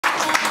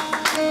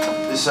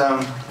This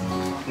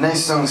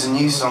next song's a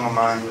new song of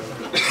mine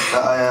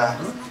that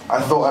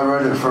I thought I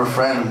wrote it for a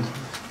friend,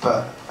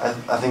 but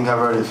I think I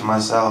wrote it for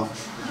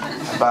myself,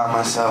 about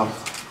myself,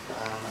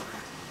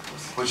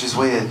 which is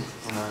weird,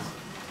 you know,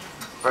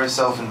 very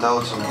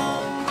self-indulgent.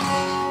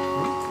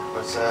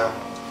 But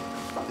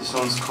this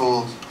one's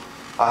called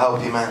 "I'll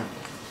Help You Man."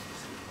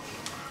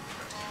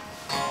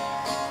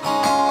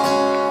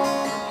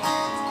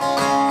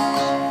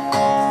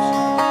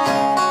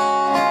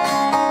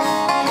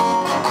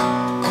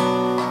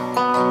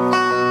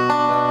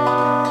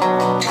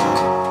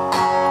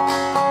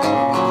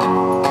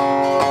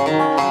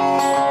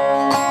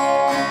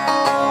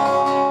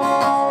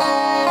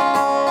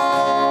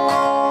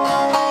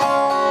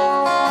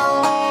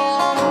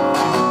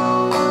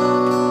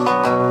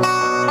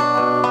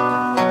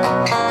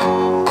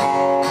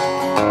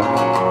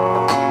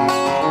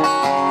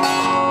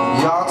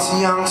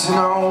 Young to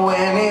know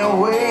any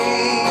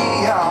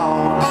way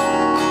out,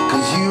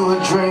 'cause you were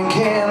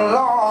drinking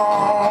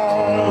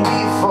long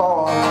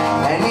before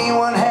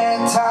anyone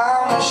had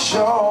time to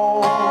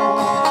show.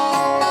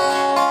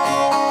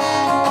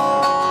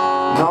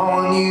 No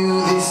one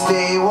knew this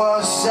day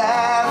was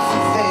sad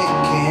for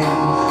thinking,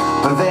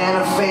 but then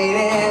a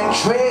fading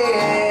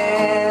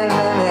trend,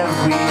 and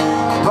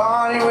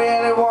everybody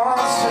really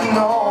wants to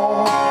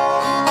know,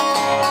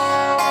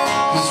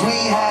 'cause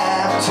we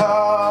have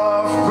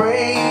tough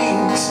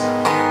breaks,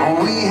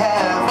 we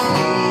have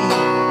pain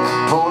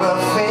for the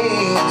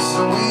face,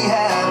 and we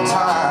have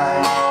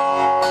time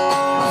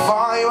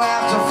before you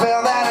have to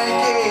feel that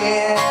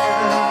again.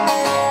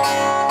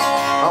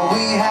 And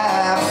we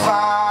have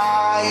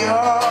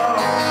fire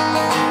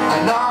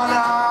and on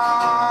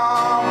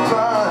our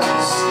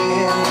burnt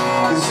skin,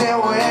 'cause it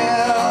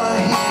will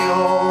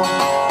heal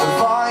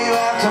before you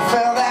have to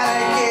feel that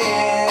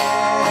again.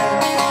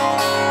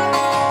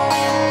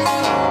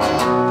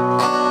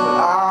 But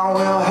I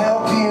will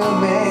help you,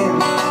 man.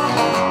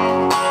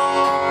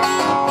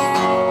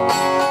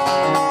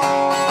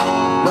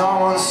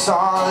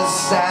 Saw the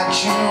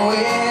statue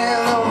in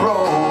the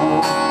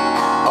road,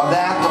 or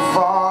that the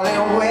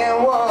falling wind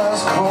was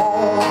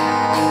cold,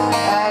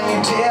 and you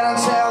didn't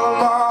tell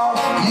them all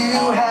you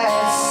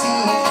had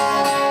seen,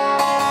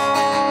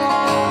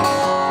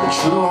 the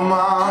true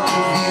mark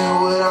of you